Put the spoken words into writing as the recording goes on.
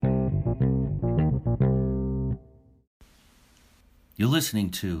You're listening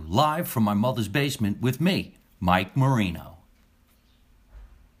to Live from My Mother's Basement with me, Mike Marino.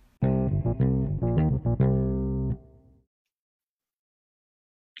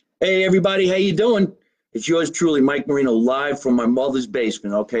 Hey everybody, how you doing? It's yours truly, Mike Marino, live from my mother's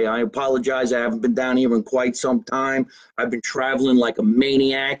basement. Okay, I apologize. I haven't been down here in quite some time. I've been traveling like a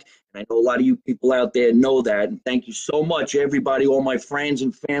maniac, and I know a lot of you people out there know that. And thank you so much, everybody, all my friends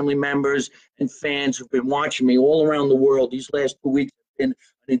and family members and fans who've been watching me all around the world. These last 2 weeks have been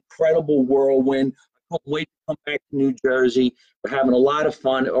an incredible whirlwind. I can't wait to come back to New Jersey. We're having a lot of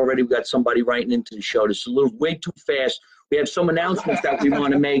fun. Already, we've got somebody writing into the show. This is a little way too fast. We have some announcements that we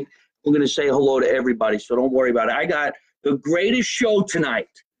want to make. We're going to say hello to everybody, so don't worry about it. I got the greatest show tonight.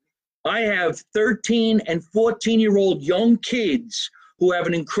 I have 13 and 14-year-old young kids who have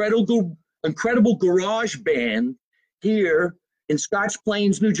an incredible garage band here in Scotch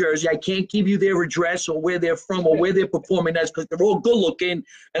Plains, New Jersey. I can't give you their address or where they're from or where they're performing. That's because they're all good looking,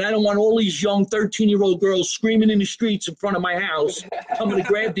 and I don't want all these young 13-year-old girls screaming in the streets in front of my house. I'm going to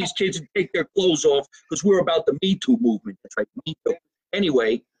grab these kids and take their clothes off because we're about the Me Too movement. That's right, Me Too.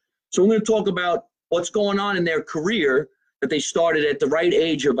 Anyway, so we're going to talk about what's going on in their career that they started at the right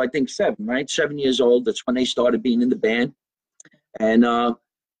age of, I think, 7, right? 7 years old. That's when they started being in the band. And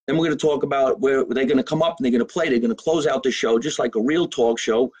then we're going to talk about where they're going to come up and they're going to play. They're going to close out the show just like a real talk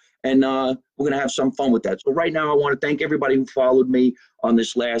show. And we're going to have some fun with that. So right now I want to thank everybody who followed me on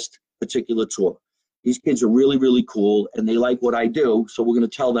this last particular tour. These kids are really, really cool, and they like what I do. So we're going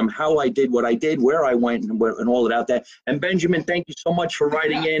to tell them how I did what I did, where I went, and all of that. And Benjamin, thank you so much for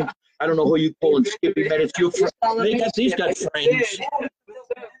writing in. I don't know who you call and Skippy, but it's your friend. These got friends.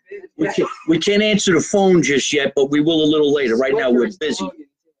 We can't answer the phone just yet, but we will a little later. Right now we're busy. Look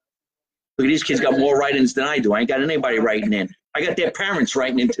at these kids got more write-ins than I do. I ain't got anybody writing in. I got their parents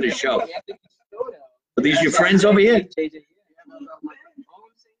writing into the show. Are these your friends over here?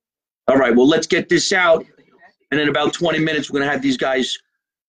 All right, well, let's get this out. And in about 20 minutes, we're going to have these guys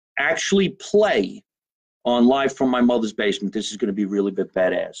actually play on Live from My Mother's Basement. This is going to be really bit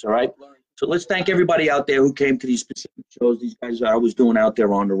badass, all right? So let's thank everybody out there who came to these specific shows. These guys I was doing out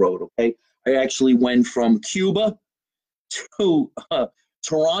there on the road, okay? I actually went from Cuba to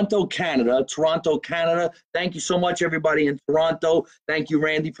Toronto, Canada. Toronto, Canada. Thank you so much, everybody in Toronto. Thank you,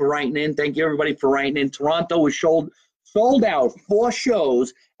 Randy, for writing in. Thank you, everybody, for writing in. Toronto was sold out 4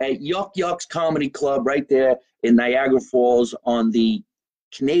 shows at Yuck Yucks Comedy Club right there in Niagara Falls on the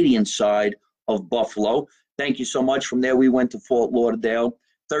Canadian side of Buffalo. Thank you so much. From there, we went to Fort Lauderdale.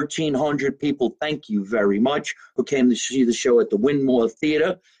 1,300 people, thank you very much, who came to see the show at the Winmore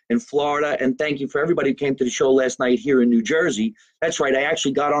Theater in Florida. And thank you for everybody who came to the show last night here in New Jersey. That's right, I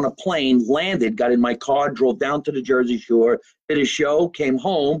actually got on a plane, landed, got in my car, drove down to the Jersey Shore, did a show, came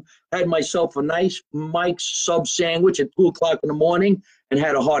home, had myself a nice Mike's sub sandwich at 2 o'clock in the morning, and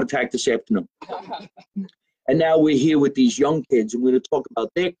had a heart attack this afternoon. And now we're here with these young kids, and we're going to talk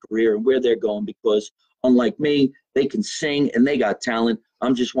about their career and where they're going, because unlike me, they can sing and they got talent.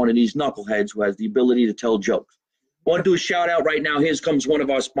 I'm just one of these knuckleheads who has the ability to tell jokes. I want to do a shout out right now. Here comes one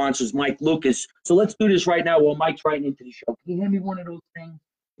of our sponsors, Mike Lucas. So let's do this right now while Mike's writing into the show. Can you hand me one of those things?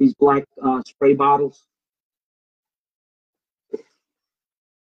 These black spray bottles?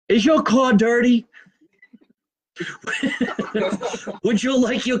 Is your car dirty? Would you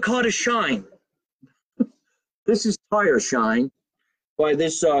like your car to shine? This is Tire Shine by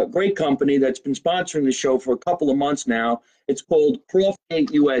this great company that's been sponsoring the show for a couple of months now. It's called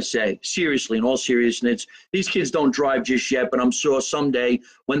Croftgate USA. Seriously, in all seriousness, these kids don't drive just yet, but I'm sure someday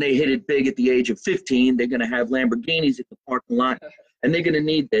when they hit it big at the age of 15, they're going to have Lamborghinis at the parking lot, and they're going to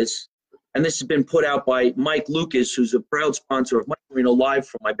need this. And this has been put out by Mike Lucas, who's a proud sponsor of Mike Marino Live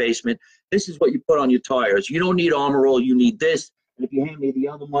from My Basement. This is what you put on your tires. You don't need Armor All, you need this. And if you hand me the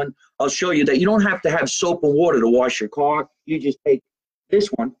other one, I'll show you that you don't have to have soap and water to wash your car. You just take this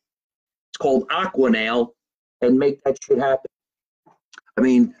one. It's called Aquanail, and make that shit happen. I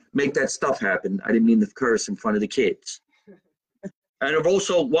mean, make that stuff happen. I didn't mean to curse in front of the kids. And I've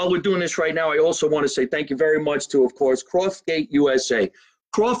also, while we're doing this right now, I also want to say thank you very much to, of course, Croftgate USA.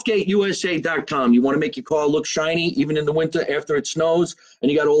 CroftgateUSA.com. You want to make your car look shiny, even in the winter after it snows, and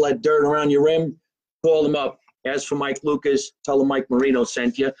you got all that dirt around your rim, call them up. Ask for Mike Lucas. Tell them Mike Marino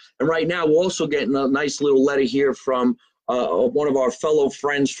sent you. And right now, we're also getting a nice little letter here from one of our fellow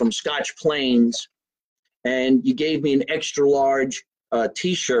friends from Scotch Plains. And you gave me an extra large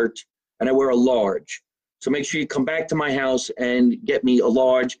T-shirt, and I wear a large. So make sure you come back to my house and get me a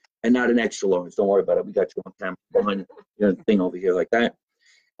large and not an extra large. Don't worry about it. We got you on camera behind the thing over here like that.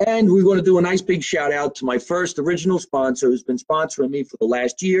 And we're going to do a nice big shout out to my first original sponsor who's been sponsoring me for the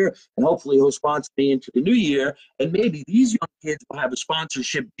last year. And hopefully he'll sponsor me into the new year. And maybe these young kids will have a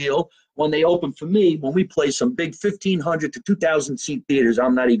sponsorship deal when they open for me, when we play some big 1,500 to 2,000 seat theaters.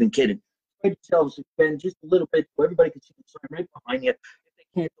 I'm not even kidding. Spread yourselves to spend just a little bit so everybody can see the sign right behind you. If they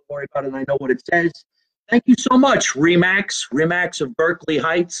can't, don't worry about it. And I know what it says. Thank you so much, Remax of Berkeley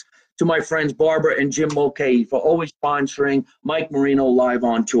Heights. To my friends Barbara and Jim Mulcahy for always sponsoring Mike Marino Live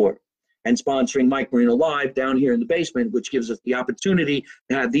on Tour and sponsoring Mike Marino Live down here in the basement, which gives us the opportunity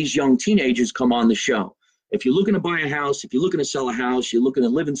to have these young teenagers come on the show. If you're looking to buy a house, if you're looking to sell a house, you're looking to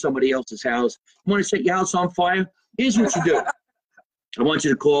live in somebody else's house, you want to set your house on fire, here's what you do. I want you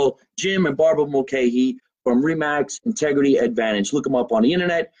to call Jim and Barbara Mulcahy from Remax Integrity Advantage. Look them up on the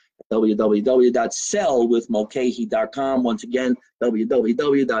internet. www.sellwithmulcahy.com. Once again,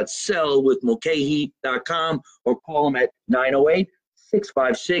 www.sellwithmulcahy.com, or call them at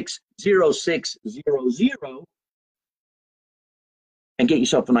 908-656-0600 and get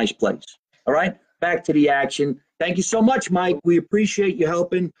yourself a nice place. All right, back to the action. Thank you so much, Mike. We appreciate you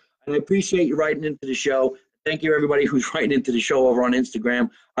helping, and I appreciate you writing into the show. Thank you, everybody who's writing into the show over on Instagram.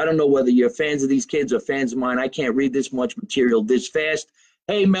 I don't know whether you're fans of these kids or fans of mine. I can't read this much material this fast.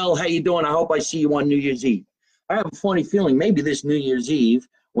 Hey, Mel, how you doing? I hope I see you on New Year's Eve. I have a funny feeling maybe this New Year's Eve,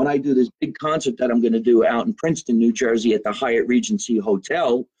 when I do this big concert that I'm going to do out in Princeton, New Jersey at the Hyatt Regency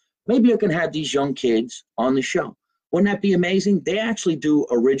Hotel, maybe I can have these young kids on the show. Wouldn't that be amazing? They actually do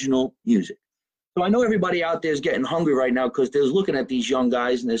original music. So I know everybody out there is getting hungry right now because they're looking at these young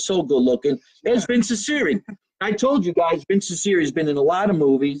guys and they're so good looking. There's Vince Cassiri. I told you guys, Vince Cassiri has been in a lot of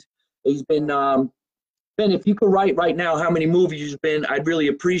movies. He's been Ben, if you could write right now how many movies you've been, I'd really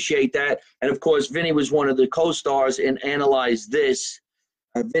appreciate that. And of course, Vinny was one of the co-stars in Analyze This.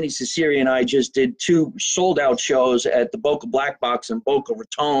 Vinny Cassiri and I just did 2 sold-out shows at the Boca Black Box in Boca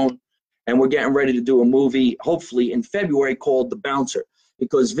Raton, and we're getting ready to do a movie, hopefully in February, called The Bouncer,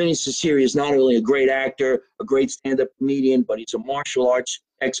 because Vinny Cassiri is not only a great actor, a great stand-up comedian, but he's a martial arts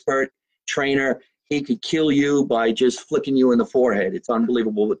expert, trainer. He could kill you by just flicking you in the forehead. It's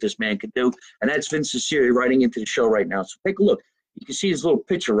unbelievable what this man could do. And that's Vince Cassiri writing into the show right now. So take a look. You can see his little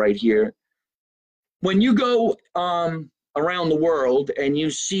picture right here. When you go around the world and you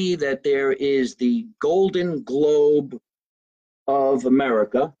see that there is the Golden Globe of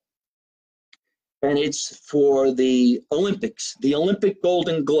America, and it's for the Olympics, the Olympic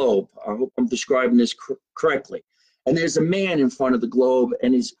Golden Globe. I hope I'm describing this correctly. And there's a man in front of the globe,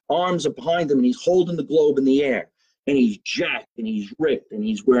 and his arms are behind him, and he's holding the globe in the air. And he's jacked, and he's ripped, and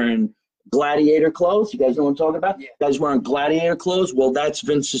he's wearing gladiator clothes. You guys know what I'm talking about? Yeah. You guys wearing gladiator clothes? Well, that's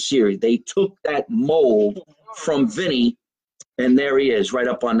Vince Cassiri. They took that mold from Vinny, and there he is, right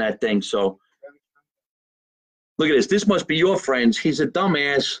up on that thing. So look at this. This must be your friends. He's a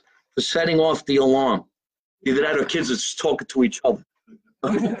dumbass for setting off the alarm. Either that or kids are just talking to each other.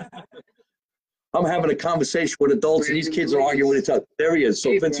 I'm having a conversation with adults, and these kids are arguing with each other. There he is.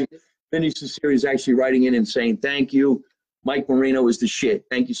 So Vinny Cassiri is actually writing in and saying, thank you. Mike Marino is the shit.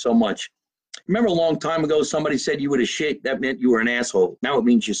 Thank you so much. Remember a long time ago, somebody said you were the shit. That meant you were an asshole. Now it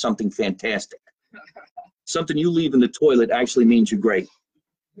means you're something fantastic. Something you leave in the toilet actually means you're great.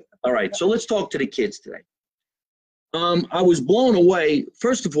 All right, so let's talk to the kids today. I was blown away.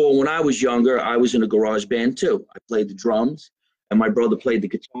 First of all, when I was younger, I was in a garage band too. I played the drums. And my brother played the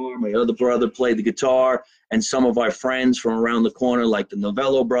guitar, my other brother played the guitar, and some of our friends from around the corner, like the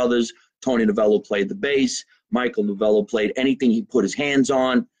Novello brothers, Tony Novello played the bass, Michael Novello played anything he put his hands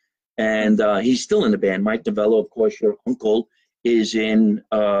on, and he's still in the band. Mike Novello, of course, your uncle, is in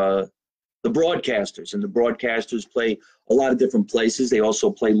the Broadcasters, and the Broadcasters play a lot of different places. They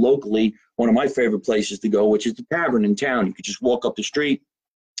also play locally, one of my favorite places to go, which is the Tavern in town. You could just walk up the street,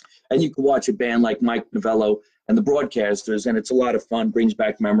 and you can watch a band like Mike Novello and the Broadcasters, and it's a lot of fun, brings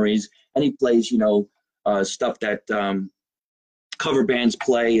back memories. And he plays, you know, stuff that cover bands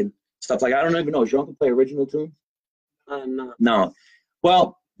play and stuff like that. I don't even know. Does your uncle play original tunes? No. No.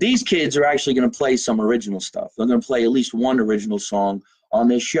 Well, these kids are actually going to play some original stuff. They're going to play at least one original song on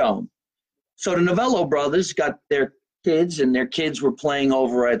this show. So the Novello brothers got their kids, and their kids were playing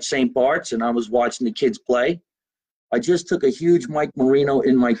over at St. Bart's, and I was watching the kids play. I just took a huge Mike Marino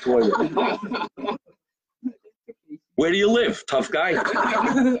in my toilet. Where do you live, tough guy?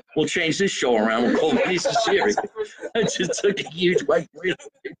 We'll change this show around. We'll call it Piece of Series. I just took a huge Mike Marino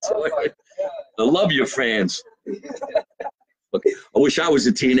in my toilet. I love your fans. Look, I wish I was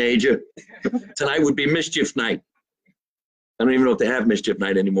a teenager. Tonight would be Mischief Night. I don't even know if they have Mischief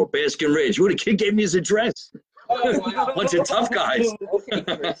Night anymore. Baskin Ridge. What, a kid gave me his address. Bunch of tough guys.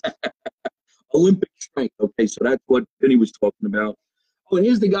 Olympic strength. Okay, so that's what Vinny was talking about. Oh, and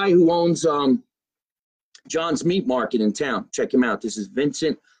here's the guy who owns John's Meat Market in town. Check him out. This is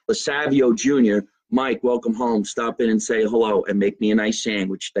Vincent Lasavio Jr. Mike, welcome home. Stop in and say hello and make me a nice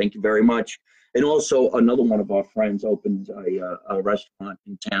sandwich. Thank you very much. And also, another one of our friends opened a restaurant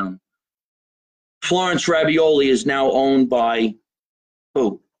in town. Florence Ravioli is now owned by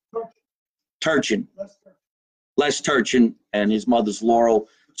who? Turchin. Les Turchin and his mother's Laurel.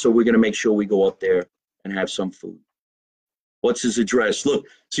 So we're going to make sure we go up there and have some food. What's his address? Look,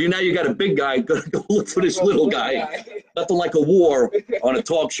 so now you got a big guy. Go look for this little guy. Nothing like a war on a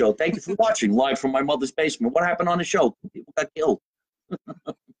talk show. Thank you for watching live from my mother's basement. What happened on the show? People got killed.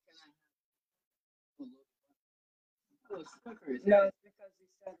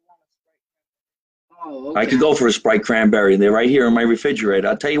 Oh, okay. I could go for a Sprite cranberry. They're right here in my refrigerator.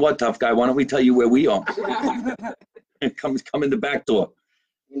 I'll tell you what, tough guy. Why don't we tell you where we are? Come in the back door.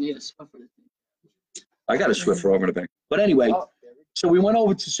 You need a Swiffer. I got a Swiffer over the back. But anyway, so we went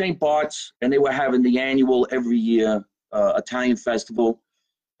over to St. Bart's, and they were having the annual every year Italian festival.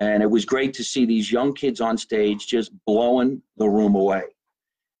 And it was great to see these young kids on stage just blowing the room away.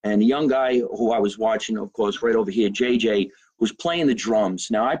 And the young guy who I was watching, of course, right over here, JJ, was playing the drums.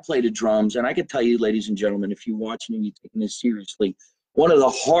 Now, I play the drums, and I can tell you, ladies and gentlemen, if you're watching and you're taking this seriously, one of the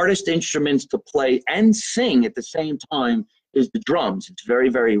hardest instruments to play and sing at the same time is the drums. It's very,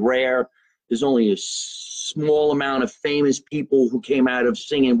 very rare. There's only a small amount of famous people who came out of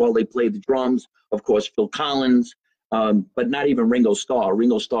singing while they played the drums. Of course, Phil Collins, but not even Ringo Starr.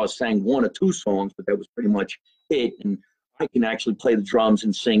 Ringo Starr sang 1 or 2 songs, but that was pretty much it. And I can actually play the drums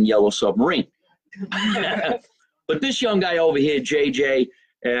and sing Yellow Submarine. But this young guy over here, JJ,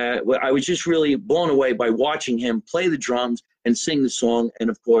 I was just really blown away by watching him play the drums and sing the song. And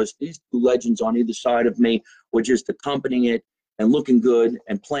of course, these 2 legends on either side of me were just accompanying it and looking good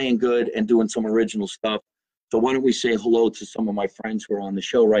and playing good and doing some original stuff. So why don't we say hello to some of my friends who are on the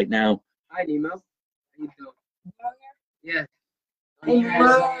show right now. Hi, Nemo. How you doing? Yeah.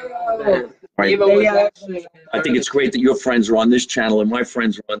 Right. Right. I think it's great that your friends are on this channel and my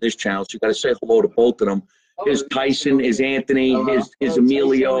friends are on this channel. So you got to say hello to both of them. Here's Tyson, here's Anthony, here's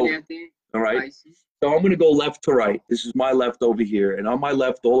Emilio. All right. So I'm going to go left to right. This is my left over here. And on my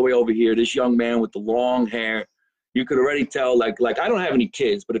left, all the way over here, this young man with the long hair. You could already tell, like I don't have any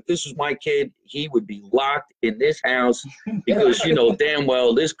kids, but if this was my kid, he would be locked in this house because, you know, damn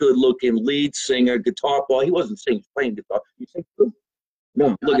well, this good-looking lead singer, guitar player, he wasn't singing, playing guitar. You think,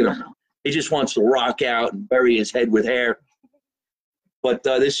 no, look at him. He just wants to rock out and bury his head with hair. But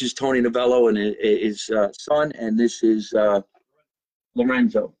this is Tony Novello and his son, and this is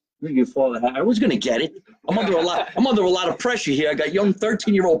Lorenzo. Your father. I was gonna get it. I'm under a lot of pressure here. I got young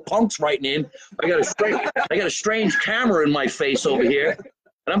 13-year-old punks writing in. I got a strange camera in my face over here,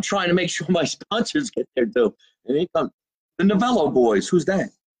 and I'm trying to make sure my sponsors get there too. And here come the Novello boys. Who's that?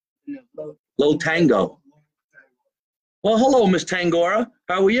 Low Tango. Well, hello, Miss Tangora.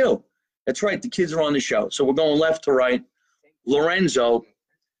 How are you? That's right. The kids are on the show, so we're going left to right. Lorenzo.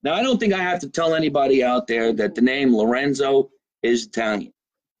 Now, I don't think I have to tell anybody out there that the name Lorenzo is Italian.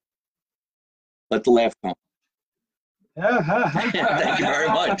 Let the laugh come. Thank you very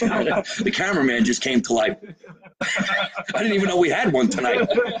much. The cameraman just came to life. I didn't even know we had one tonight.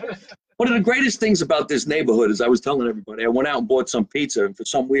 One of the greatest things about this neighborhood is I was telling everybody, I went out and bought some pizza, and for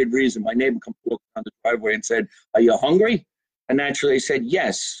some weird reason, my neighbor come walking down the driveway and said, "Are you hungry?" And naturally, I said,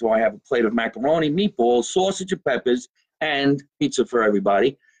 "Yes." So I have a plate of macaroni, meatballs, sausage and peppers, and pizza for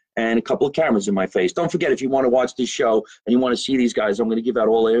everybody, and a couple of cameras in my face. Don't forget, if you want to watch this show and you want to see these guys, I'm going to give out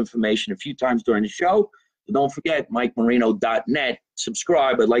all the information a few times during the show. So don't forget, MikeMarino.net.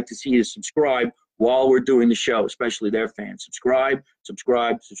 Subscribe. I'd like to see you subscribe while we're doing the show, especially their fans. Subscribe,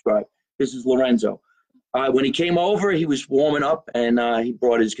 subscribe, subscribe. This is Lorenzo. When he came over, he was warming up, and he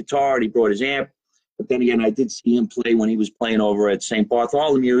brought his guitar and he brought his amp. But then again, I did see him play when he was playing over at St.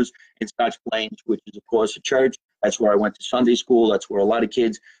 Bartholomew's in Scotch Plains, which is, of course, a church. That's where I went to Sunday school. That's where a lot of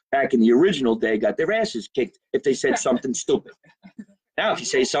kids back in the original day got their asses kicked if they said something stupid. Now, if you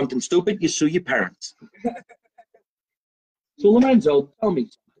say something stupid, you sue your parents. So, Lorenzo, tell me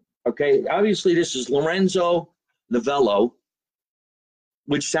something, okay? Obviously, this is Lorenzo Novello,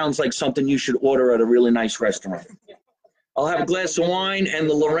 which sounds like something you should order at a really nice restaurant. I'll have a glass of wine and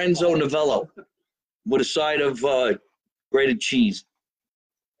the Lorenzo Novello with a side of grated cheese.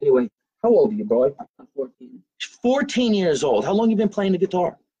 Anyway, how old are you, boy? I'm 14. 14 years old. How long have you been playing the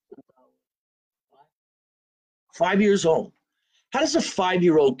guitar? 5 years old. How does a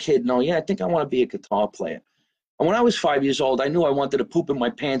 5-year-old kid know, yeah, I think I want to be a guitar player? And when I was 5 years old, I knew I wanted to poop in my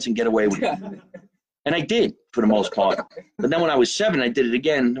pants and get away with it. And I did, for the most part. But then when I was 7, I did it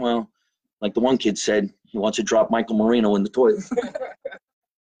again. Well, like the one kid said, he wants to drop Michael Marino in the toilet.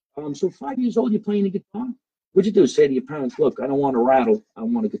 So 5 years old, you're playing the guitar? What'd you do? Say to your parents, look, I don't want to rattle. I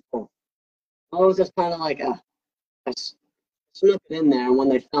want a guitar. Well, it was just kind of like I snuck it in there, and when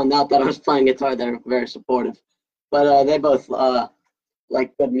they found out that I was playing guitar, they were very supportive. But they both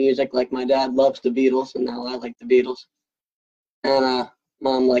like good music. Like my dad loves the Beatles, and now I like the Beatles. And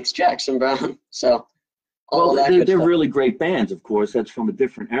mom likes Jackson Brown, so all that good they're stuff. really great bands, of course. That's from a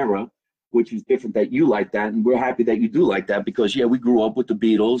different era, which is different that you like that, and we're happy that you do like that because, yeah, we grew up with the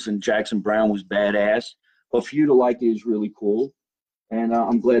Beatles, and Jackson Brown was badass. But for you to like it is really cool, and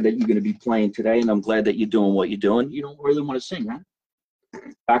I'm glad that you're going to be playing today, and I'm glad that you're doing what you're doing. You don't really want to sing, huh?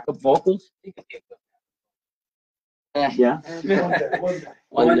 Backup vocals? Yeah?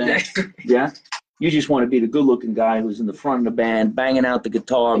 One day. Yeah? You just want to be the good-looking guy who's in the front of the band, banging out the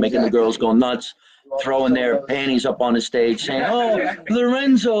guitar, making the girls go nuts, throwing their panties up on the stage, saying, "Oh,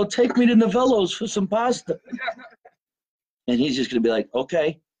 Lorenzo, take me to Novello's for some pasta." And he's just going to be like,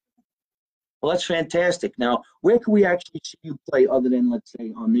 "Okay." Well, that's fantastic. Now, where can we actually see you play other than, let's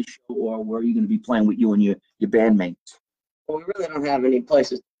say, on this show, or where are you going to be playing with you and your bandmates? Well, we really don't have any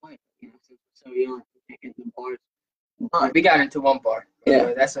places to play, you know, since we're so young. We can't get into bars. But, We got into one bar.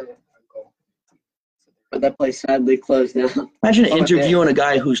 Yeah. That's a goal. but that place sadly closed down. Imagine Oh, interviewing a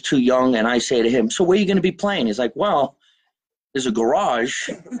guy who's too young, and I say to him, "So where are you going to be playing?" He's like, "Well, there's a garage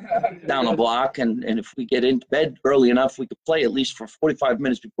down the block, and if we get into bed early enough, we could play at least for 45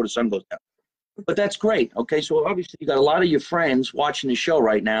 minutes before the sun goes down." But that's great. Okay, so obviously you got a lot of your friends watching the show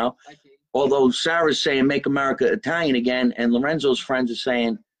right now, although Sarah's saying "Make America Italian Again," and Lorenzo's friends are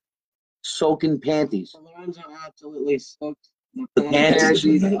saying "Soaking Panties." Lorenzo absolutely soaked The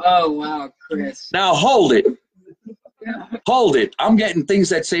panties. Oh, wow, Chris. Now hold it. Hold it. I'm getting things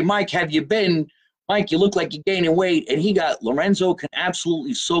that say, "Mike, have you been? Mike, you look like you're gaining weight." And he got Lorenzo can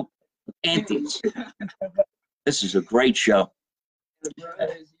absolutely soak the panties. This is a great show.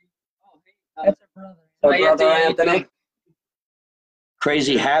 That's a brother. So, brother Anthony.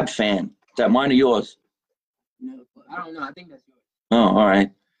 Crazy Hab fan. Is that mine or yours? I don't know. I think that's yours. Oh, all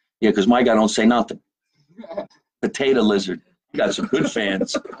right. Yeah, because my guy don't say nothing. Potato Lizard. You got some good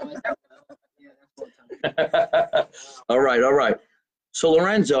fans. All right, all right. So,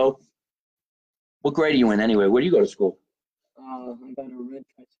 Lorenzo, what grade are you in anyway? Where do you go to school? I got a red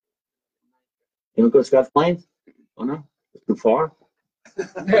try. You don't go to Scotts Plains? Oh, no? It's too far?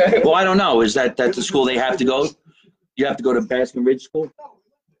 Well, I don't know. Is that the school they have to go? You have to go to Baskin Ridge School?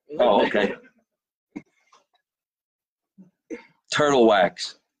 Oh, okay. Turtle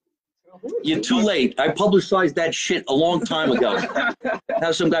Wax. You're too late. I publicized that shit a long time ago.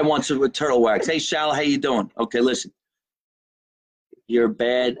 Now some guy wants it with Turtle Wax. Hey, Sal, how you doing? Okay, listen. You're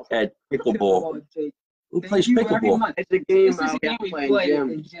bad at pickleball. Who plays pickleball? It's a game This is a game we play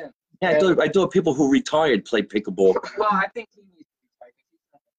in gym. Yeah, I thought people who retired play pickleball. Well, I think he needs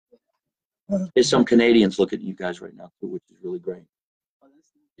to be There's some Canadians looking at you guys right now, too, which is really great.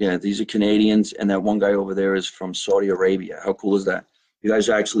 Yeah, these are Canadians, and that one guy over there is from Saudi Arabia. How cool is that? You guys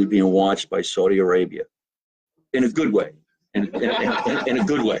are actually being watched by Saudi Arabia. In a good way. In a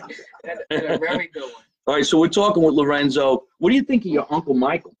good way. In a very good one. All right, so we're talking with Lorenzo. What do you think of your Uncle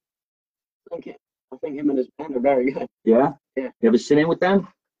Michael? I think him and his band are very good. Yeah? Yeah. You ever sit in with them?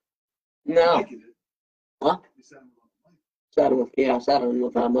 No. What? Sat in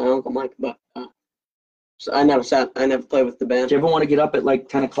with my Uncle Mike, but so I never played with the band. Do you ever want to get up at like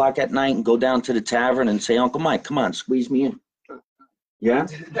 10 o'clock at night and go down to the tavern and say, "Uncle Mike, come on, squeeze me in"? Yeah?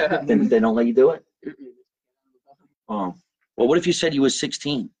 Then they don't let you do it? Oh. Well, what if you said you were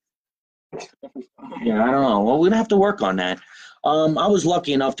 16? Yeah, I don't know. Well, we're going to have to work on that. I was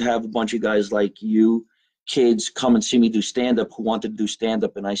lucky enough to have a bunch of guys like you, kids, come and see me do stand-up who wanted to do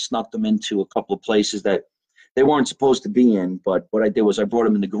stand-up, and I snuck them into a couple of places that they weren't supposed to be in. But what I did was I brought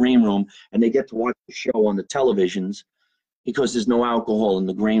them in the green room, and they get to watch the show on the televisions because there's no alcohol in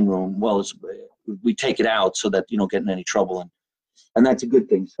the green room. Well, we take it out so that you don't get in any trouble, and that's a good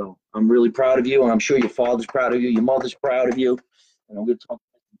thing. So I'm really proud of you, and I'm sure your father's proud of you, your mother's proud of you, and I'm going to talk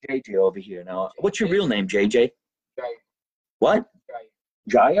to JJ over here now. What's your real name, JJ? Jair. What?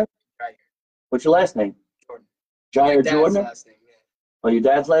 Jair. Jair? Jair. What's your last name? Jordan. Jair My dad's Jordan? last name, Oh, your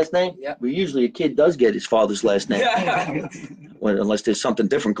dad's last name? Yeah. Well, usually a kid does get his father's last name. yeah. Well, unless there's something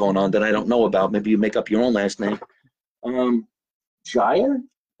different going on that I don't know about. Maybe you make up your own last name. Jair? Jair.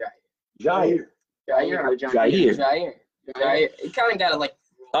 Jair. Jair. Jair. It kind of got to like.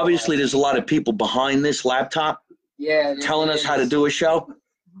 Obviously, there's a lot of people behind this laptop Yeah. telling us how to do a show.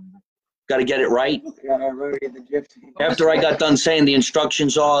 Got to get it right. Yeah, Rudy the Gypsy. After I got done saying the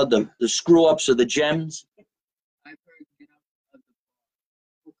instructions are, the screw-ups are the gems.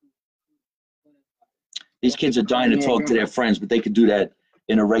 These kids are dying to talk to their friends, but they could do that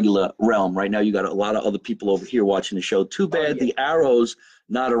in a regular realm. Right now, you got a lot of other people over here watching the show. Too bad the Arrow's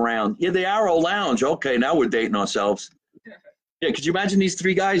not around. Yeah, the Arrow Lounge. Okay, now we're dating ourselves. Yeah, could you imagine these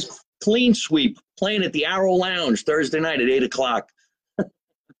three guys clean sweep playing at the Arrow Lounge Thursday night at 8 o'clock?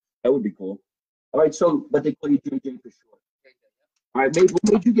 That would be cool. All right, so, but they call you JJ for short. All right,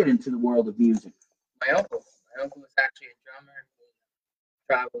 what made you get into the world of music? My uncle. My uncle was actually a drummer.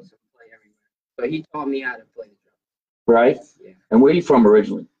 He travels and play everywhere. So he taught me how to play the drum. Right? Yeah. And where are you from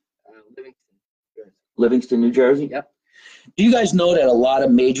originally? Livingston, Jersey. Livingston, New Jersey? Yep. Do you guys know that a lot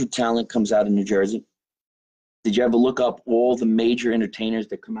of major talent comes out of New Jersey? Did you ever look up all the major entertainers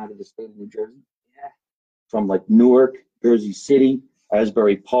that come out of the state of New Jersey? Yeah. From like Newark, Jersey City,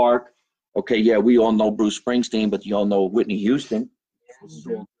 Asbury Park. Okay, yeah, we all know Bruce Springsteen, but you all know Whitney Houston. This is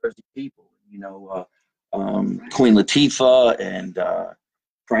all Jersey people. You know, Queen Latifah and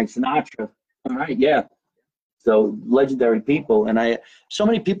Frank Sinatra. All right, yeah. So legendary people. And so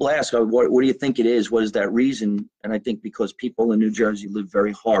many people ask, oh, what do you think it is? What is that reason? And I think because people in New Jersey live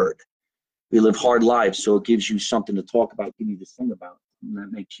very hard. We live hard lives, so it gives you something to talk about, give you to sing about. And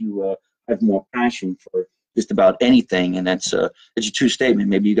that makes you have more passion for just about anything. And it's a true statement.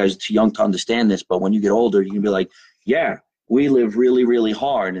 Maybe you guys are too young to understand this, but when you get older, you can be like, yeah, we live really, really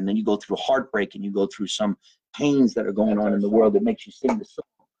hard. And then you go through heartbreak and you go through some pains that are going on in the world that makes you sing the song.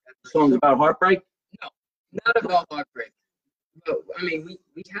 The song's about heartbreak? No, not about heartbreak. But, I mean,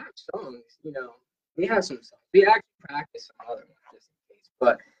 we have songs, you know. We have some songs. We actually practice some other ones just in case.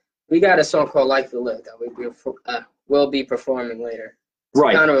 But we got a song called Life We Live that we'll be performing later.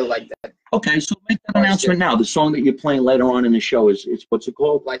 Right. Kind of like that. Okay, so make that announcement now. The song that you're playing later on in the show is what's it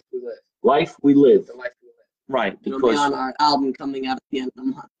called? Life We Live. Life We Live. The Life We Live. Right. It'll be on our album coming out at the end of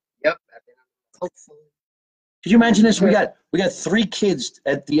the month. Yep. Hopefully. Could you imagine this? We got 3 kids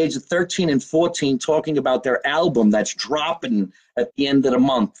at the age of 13 and 14 talking about their album that's dropping at the end of the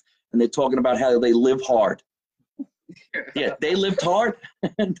month, and they're talking about how they live hard. Yeah, they lived hard.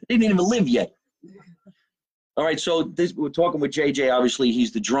 They didn't even live yet. All right, so we're talking with JJ. Obviously,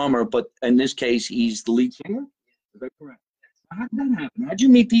 he's the drummer, but in this case, he's the lead singer. Is that correct? How did that happen? How'd you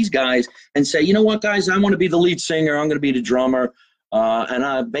meet these guys and say, you know what, guys, I want to be the lead singer. I'm going to be the drummer.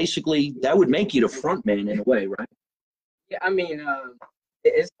 And basically, that would make you the front man in a way, right? Yeah, I mean,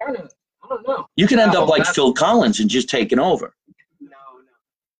 it's kind of, I don't know. You can end up like Phil Collins and just taking over. No.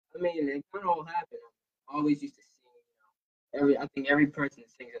 I mean, it kind of all happened. I always used to sing, you know. I think every person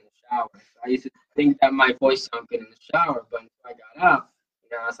sings in the shower. So I used to think that my voice sounded good in the shower, but until I got out, you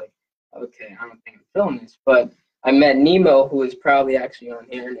know, I was like, okay, I don't think I'm feeling this. But I met Nemo, who was probably actually on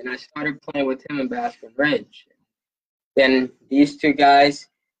here, and I started playing with him in Baskin Ridge. Then these 2 guys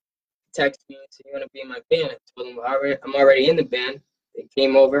texted me and said, you want to be in my band? I told them, I'm already in the band. They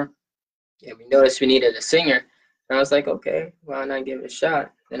came over, and we noticed we needed a singer. And I was like, okay, why not give it a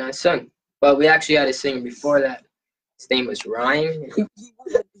shot? Then I sung. But we actually had a singer before that. His name was Ryan. He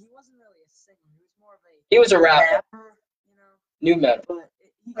wasn't really a singer. He was more of a He was a rapper. You know. New metal.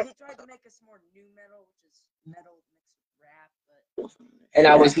 But he tried to make us more new metal, which is metal mixed with rap. But And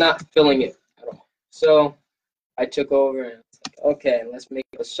I was not feeling it at all. So I took over and was like, okay, let's make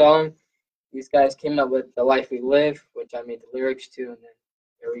a song. These guys came up with The Life We Live, which I made the lyrics to, and then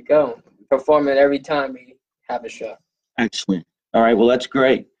here we go. Perform it every time we have a show. Excellent. All right, well, that's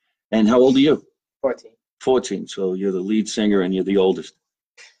great. And how old are you? 14. 14. So you're the lead singer and you're the oldest.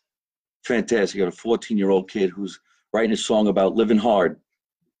 Fantastic. You got a 14-year-old kid who's writing a song about living hard.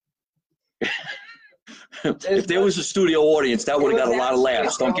 If there was a studio audience, that would have got a lot of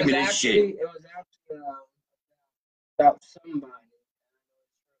laughs. Don't give me this shit. It was actually about somebody.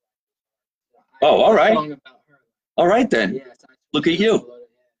 Oh, all right. Song about her. All right, then. Yes, Look at you.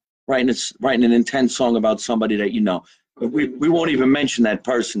 Writing an intense song about somebody that you know. We won't even mention that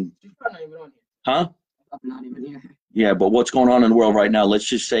person. She's probably not even on here. Huh? I'm not even here. Yeah, but what's going on in the world right now, let's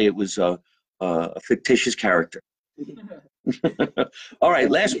just say it was a fictitious character. All right,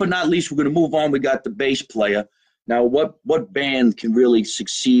 last but not least, we're going to move on. We got the bass player. Now, what band can really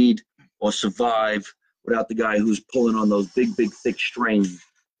succeed or survive without the guy who's pulling on those big, thick strings?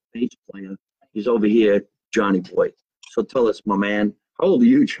 Bass player. He's over here, Johnny Boy. So tell us, my man, how old are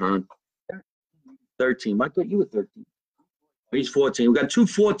you, John? 13. I thought you were 13. He's 14. We got 2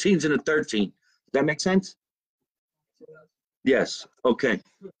 14s and a 13. Does that make sense? Yes. Okay.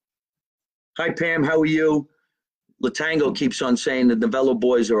 Hi, Pam. How are you? Latango keeps on saying the Novello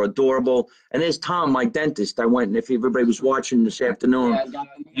boys are adorable. And there's Tom, my dentist. I went, and if everybody was watching this afternoon,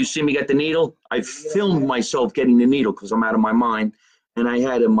 you see me get the needle? I filmed myself getting the needle because I'm out of my mind. And I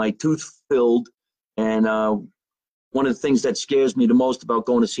had my tooth filled. And one of the things that scares me the most about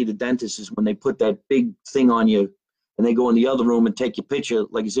going to see the dentist is when they put that big thing on you and they go in the other room and take your picture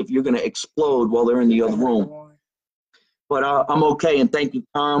like as if you're going to explode while they're in the other room. But I'm okay, and thank you,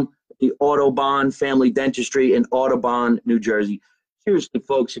 Tom, the Autobahn Family Dentistry in Audubon, New Jersey. Seriously,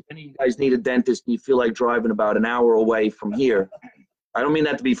 folks, if any of you guys need a dentist and you feel like driving about an hour away from here, I don't mean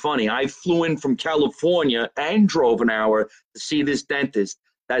that to be funny. I flew in from California and drove an hour to see this dentist.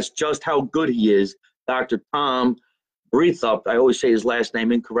 That's just how good he is. Dr. Tom Breathup, I always say his last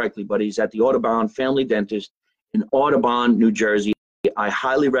name incorrectly, but he's at the Audubon Family Dentist in Audubon, New Jersey. I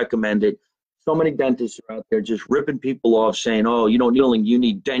highly recommend it. So many dentists are out there just ripping people off saying, oh, you don't need, you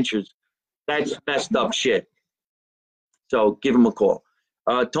need dentures. That's messed up shit. So give him a call.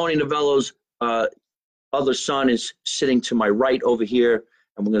 Tony Novello's other son is sitting to my right over here,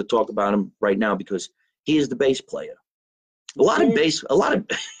 and we're going to talk about him right now because he is the bass player. A lot of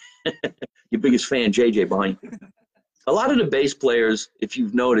your biggest fan, JJ, behind you. A lot of the bass players, if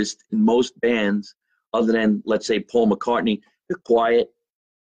you've noticed, in most bands, other than, let's say, Paul McCartney, they're quiet.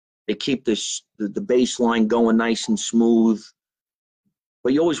 They keep the bass line going nice and smooth.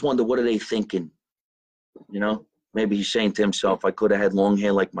 But you always wonder, what are they thinking? You know, maybe he's saying to himself, I could have had long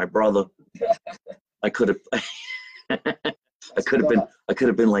hair like my brother. I could have I could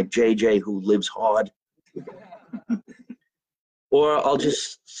have been like JJ, who lives hard. Or I'll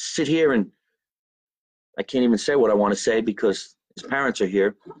just sit here and I can't even say what I want to say because his parents are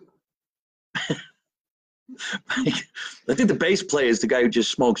here. I think the bass player is the guy who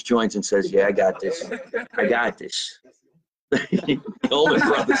just smokes joints and says, yeah, I got this. I got this. The Allman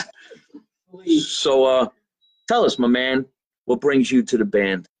Brothers. So tell us, my man, what brings you to the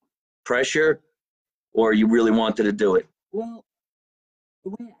band? Pressure, or you really wanted to do it? Well, the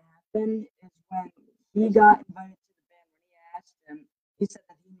way it happened is when he got invited to the band, when he asked him, he said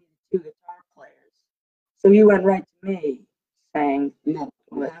that he needed 2 guitar players. So he went right to me saying, No,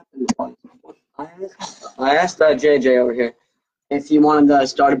 what happened was, I asked JJ over here if he wanted to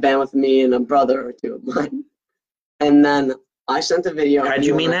start a band with me and a brother or 2 of mine. And then I sent a video. How'd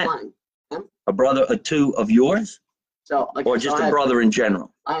you mean that? A brother or 2 of yours? So, okay, or just a brother in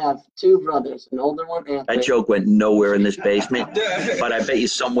general? I have 2 brothers, an older one and that joke went nowhere in this basement, but I bet you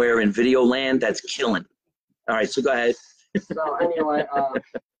somewhere in video land that's killing. All right, so go ahead. So anyway,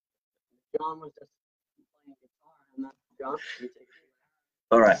 John was just playing guitar, and that's John.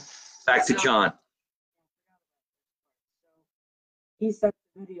 All right, back to John. he sent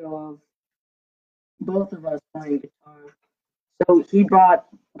the video of both of us playing guitar. So he brought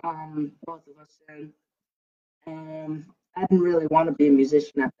both of us in, and I didn't really want to be a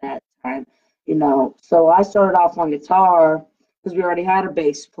musician at that time, you know. So I started off on guitar because we already had a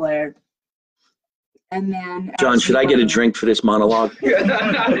bass player. And then John, should I get a drink for this monologue?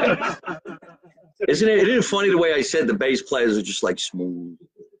 Isn't it funny the way I said the bass players are just like smooth,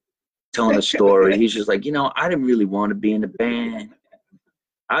 telling a story? He's just like, you know, I didn't really want to be in the band.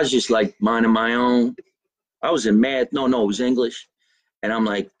 I was just like minding my own. I was in math. No, it was English. And I'm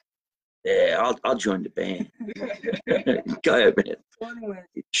like, yeah, I'll join the band. Go ahead, man. So anyway,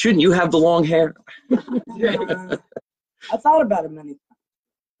 Shouldn't you have the long hair? I thought about it many times.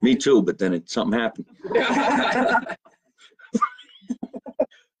 Me too, but then something happened.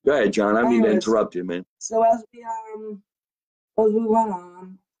 Go ahead, John. I mean to interrupt you, man. So as we went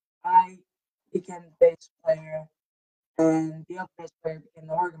on, I became the bass player, and the other bass player became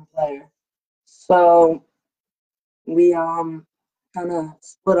the organ player. So we kind of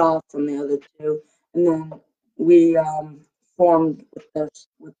split off from the other two, and then we formed with just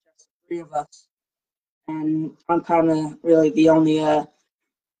 3 of us. And I'm kind of really the only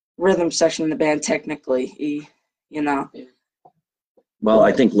rhythm section in the band technically, you know. Well,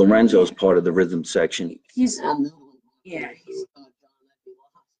 I think Lorenzo's part of the rhythm section. He's Huh,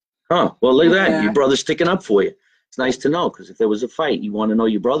 well, look at that. Yeah. Your brother's sticking up for you. It's nice to know, because if there was a fight, you want to know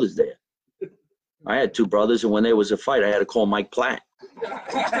your brother's there. I had 2 brothers, and when there was a fight, I had to call Mike Platt.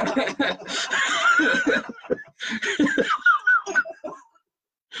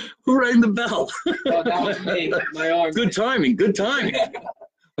 Who rang the bell? Oh, that was me. My arm. Good timing.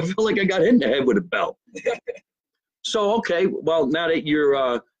 I feel like I got hit in the head with a belt. So, okay, well, now that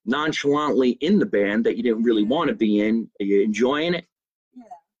you're nonchalantly in the band that you didn't really want to be in, are you enjoying it? Yeah.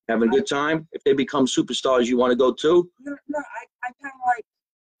 Having a good time? If they become superstars, you want to go too? No, I kind of like,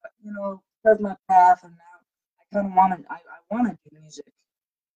 you know, that's my path, and now I kind of want to do music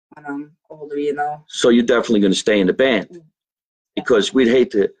when I'm older, you know. So you're definitely going to stay in the band, because we'd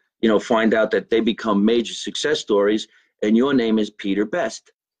hate to, you know, find out that they become major success stories and your name is Peter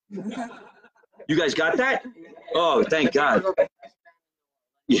Best. You guys got that? Oh, thank God.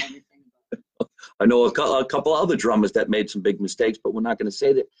 Yeah. I know a couple other drummers that made some big mistakes, but we're not going to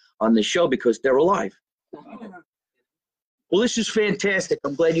say that on this show because they're alive. Well, this is fantastic.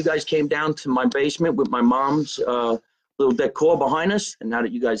 I'm glad you guys came down to my basement with my mom's little decor behind us. And now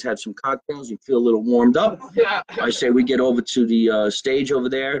that you guys have some cocktails, you feel a little warmed up. Yeah. I say we get over to the stage over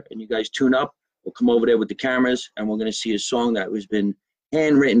there and you guys tune up. We'll come over there with the cameras and we're going to see a song that has been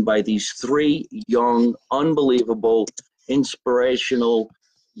handwritten by these three young, unbelievable, inspirational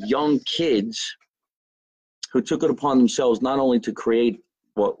young kids who took it upon themselves not only to create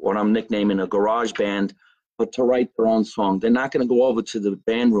what I'm nicknaming a garage band, but to write their own song. They're not going to go over to the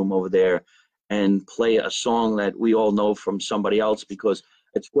band room over there and play a song that we all know from somebody else, because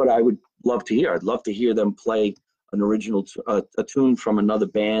it's what I would love to hear. I'd love to hear them play an original a tune from another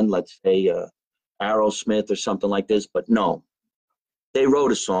band, let's say Aerosmith or something like this. But no, they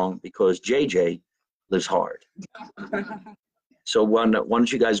wrote a song because JJ lives hard. So why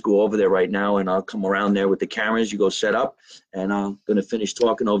don't you guys go over there right now, and I'll come around there with the cameras. You go set up, and I'm going to finish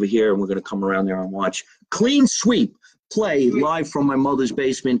talking over here, and we're going to come around there and watch Clean Sweep play live from my mother's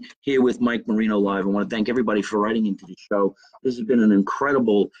basement here with Mike Marino live. I want to thank everybody for writing into the show. This has been an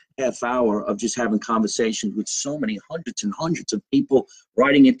incredible half hour of just having conversations with so many hundreds and hundreds of people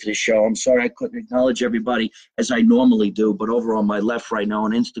writing into the show. I'm sorry I couldn't acknowledge everybody as I normally do, but over on my left right now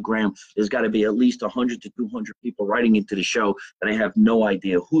on Instagram, there's got to be at least 100 to 200 people writing into the show that I have no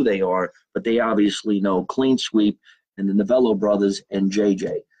idea who they are, but they obviously know Clean Sweep and the Novello brothers and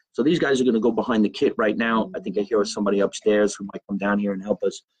JJ. So these guys are going to go behind the kit right now. I think I hear somebody upstairs who might come down here and help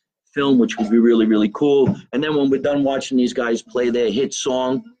us film, which would be really, really cool. And then when we're done watching these guys play their hit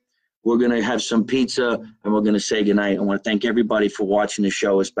song, we're going to have some pizza and we're going to say goodnight. I want to thank everybody for watching the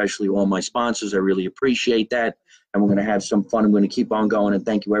show, especially all my sponsors. I really appreciate that. And we're going to have some fun. I'm going to keep on going. And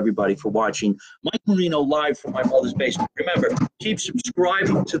thank you, everybody, for watching Mike Marino live from my mother's basement. Remember, keep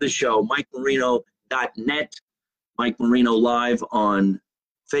subscribing to the show, MikeMarino.net, Mike Marino live on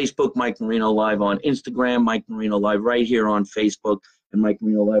Facebook, Mike Marino live on Instagram, Mike Marino live right here on Facebook, and Mike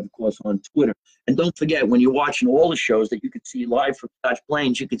Marino live, of course, on Twitter. And don't forget, when you're watching all the shows that you can see live from Scotch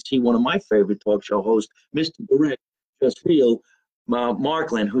Plains, you can see one of my favorite talk show hosts, Mr. Barrett, just feel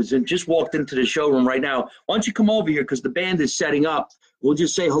Markland, who's just walked into the showroom right now. Why don't you come over here, because the band is setting up. We'll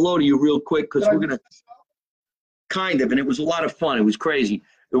just say hello to you real quick, because we're going to kind of, and it was a lot of fun. It was crazy.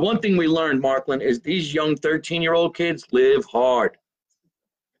 The one thing we learned, Markland, is these young 13-year-old kids live hard.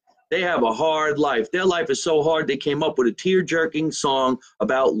 They have a hard life. Their life is so hard, they came up with a tear-jerking song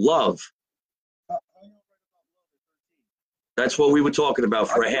about love. That's what we were talking about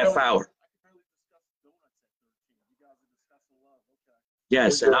for a half hour.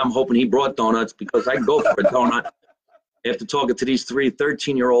 Yes, and I'm hoping he brought donuts, because I can go for a donut. After talking to these three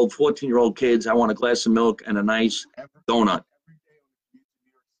 13-year-old, 14-year-old kids, I want a glass of milk and a nice donut.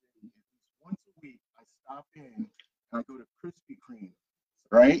 Once a week, I stop in and I go to Krispy Kreme.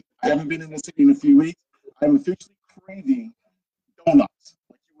 Right? I haven't been in the city in a few weeks. I'm officially craving donuts.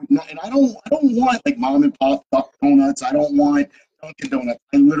 And I don't want like mom and pop donuts. I don't want Dunkin' Donuts.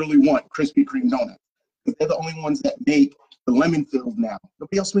 I literally want Krispy Kreme donuts. Because they're the only ones that make the lemon filled now.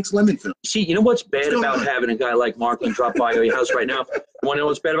 Nobody else makes lemon filled. See, you know what's bad about having a guy like Markland drop by your house right now? You want to know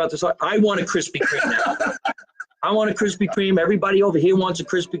what's bad about this? I want a Krispy Kreme now. I want a Krispy Kreme. Everybody over here wants a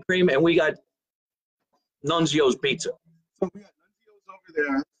Krispy Kreme, and we got Nunzio's Pizza. So we got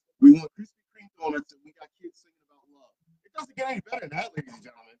there, we want Krispy Kreme donuts, and we got kids singing about love. It doesn't get any better than that, ladies and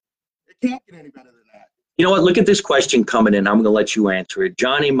gentlemen. It can't get any better than that. You know what? Look at this question coming in. I'm going to let you answer it.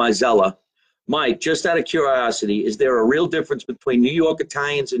 Johnny Mazzella. Mike, just out of curiosity, is there a real difference between New York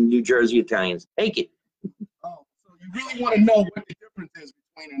Italians and New Jersey Italians? Take it. Oh, so you really want to know what the difference is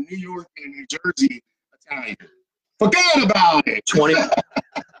between a New York and a New Jersey Italian? Forget about it. 20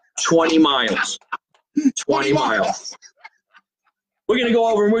 miles. 20 miles. We're going to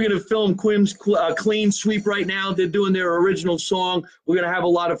go over and we're going to film Quim's Clean Sweep right now. They're doing their original song. We're going to have a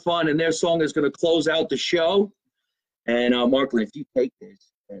lot of fun, and their song is going to close out the show. And Markland, if you take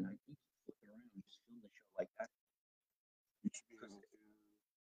this, and I keep flipping around and just film the show like that. You should be able to.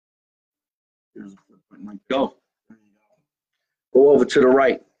 Here's a footprint right Go. There you go. Go over to the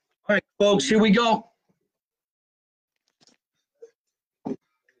right. All right, folks, here we go.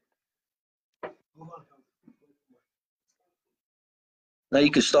 Now you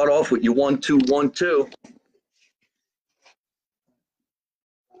can start off with your 1, 2, 1, 2.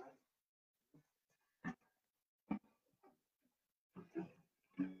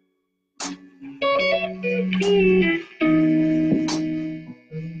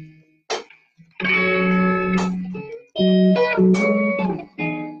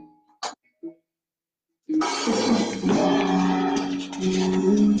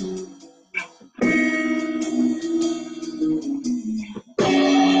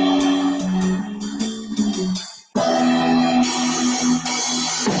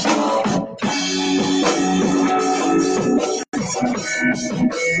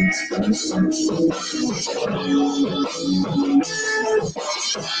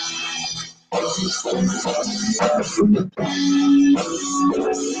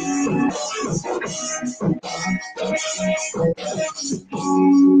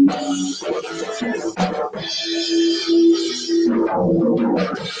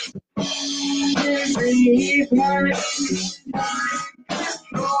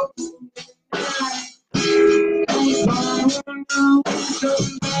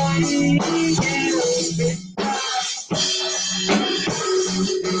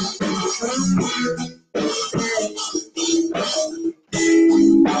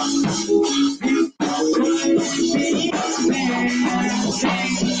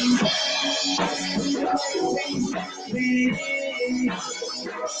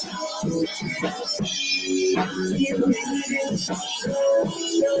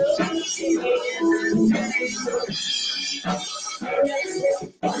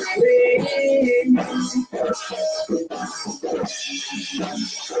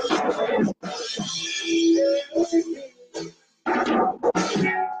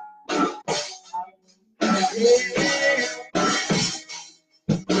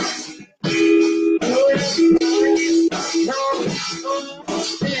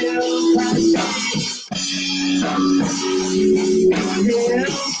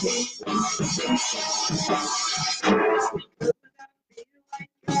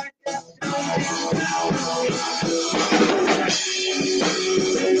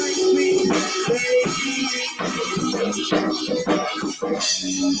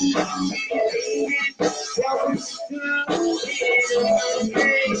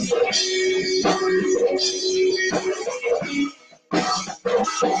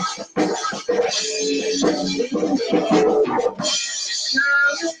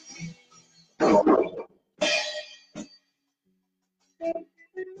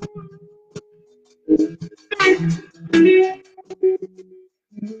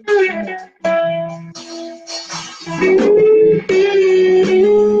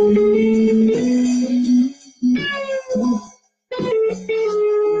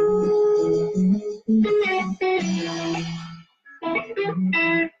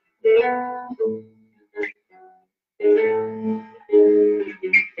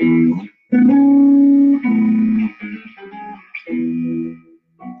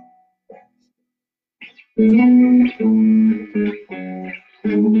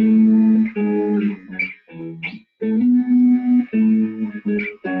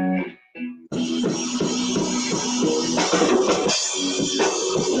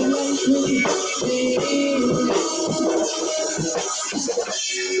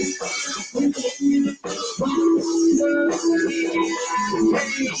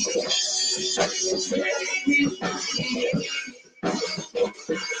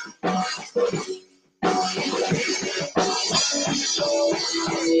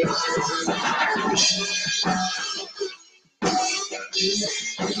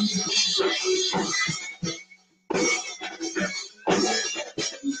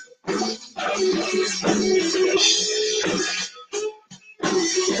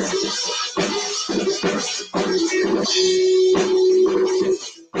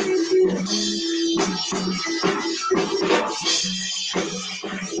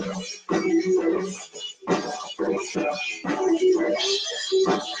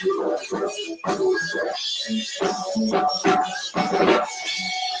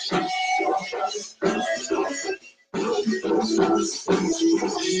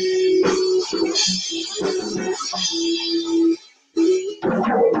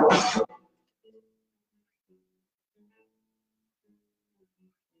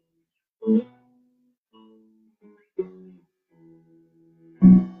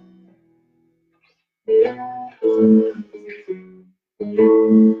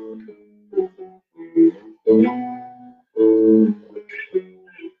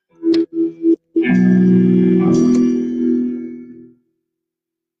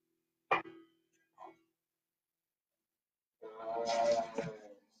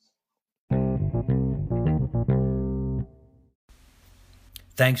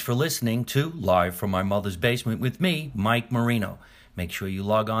 Thanks for listening to Live from My Mother's Basement with me, Mike Marino. Make sure you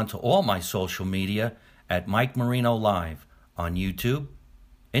log on to all my social media at Mike Marino Live on YouTube,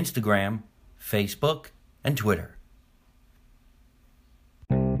 Instagram, Facebook, and Twitter.